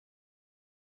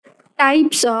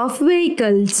Types of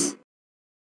vehicles: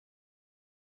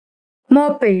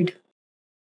 moped,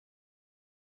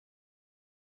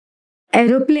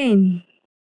 aeroplane,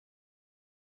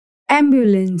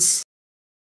 ambulance,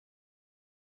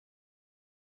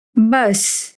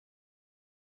 bus,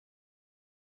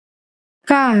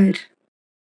 car,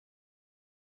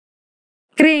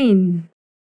 crane,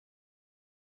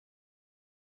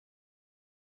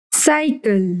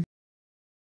 cycle,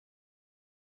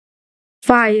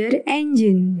 fire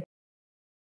engine,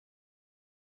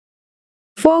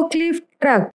 forklift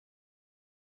truck,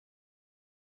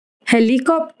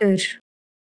 helicopter,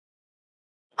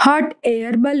 hot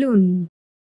air balloon,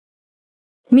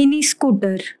 mini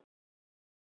scooter,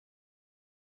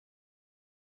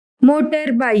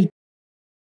 motorbike,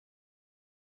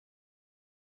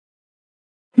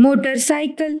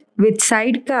 motorcycle with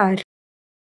sidecar,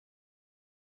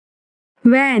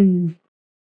 van,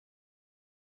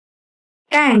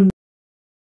 tank,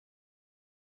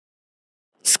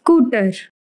 scooter,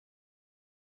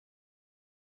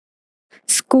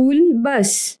 school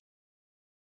bus,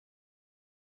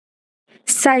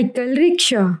 cycle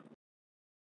rickshaw,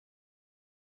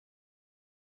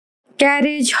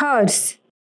 carriage horse,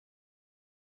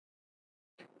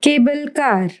 cable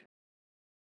car,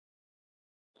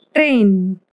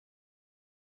 train,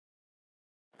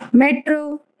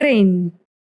 metro train,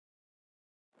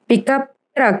 pickup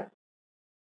truck,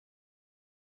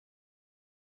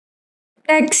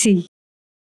 taxi,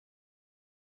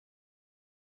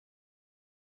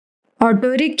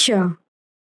 auto rickshaw,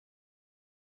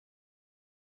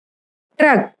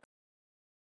 truck,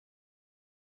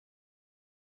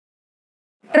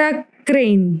 truck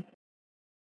crane,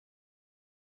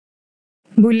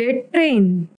 bullet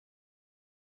train,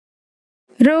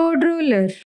 road roller,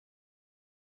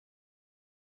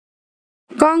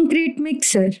 concrete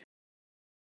mixer,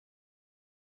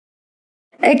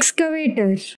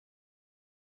 excavator,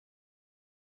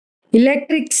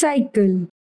 electric cycle,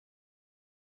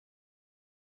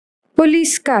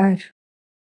 police car,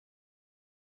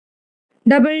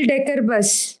 double-decker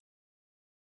bus,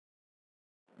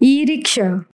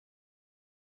 e-rickshaw,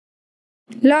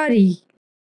 lorry,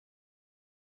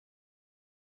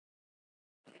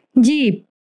 jeep,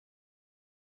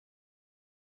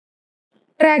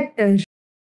 tractor,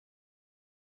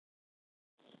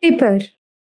 tipper,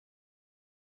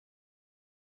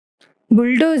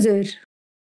 bulldozer,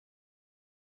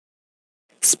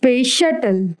 space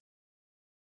shuttle,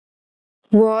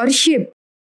 warship,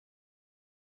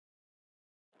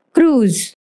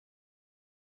 cruise,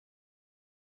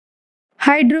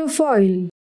 hydrofoil,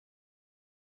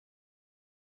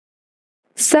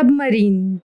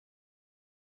 submarine,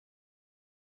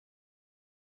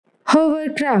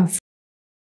 hovercraft,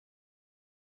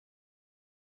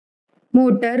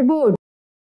 motorboat,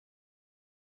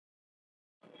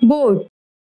 boat,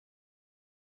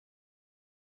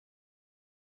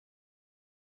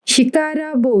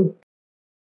 shikara boat,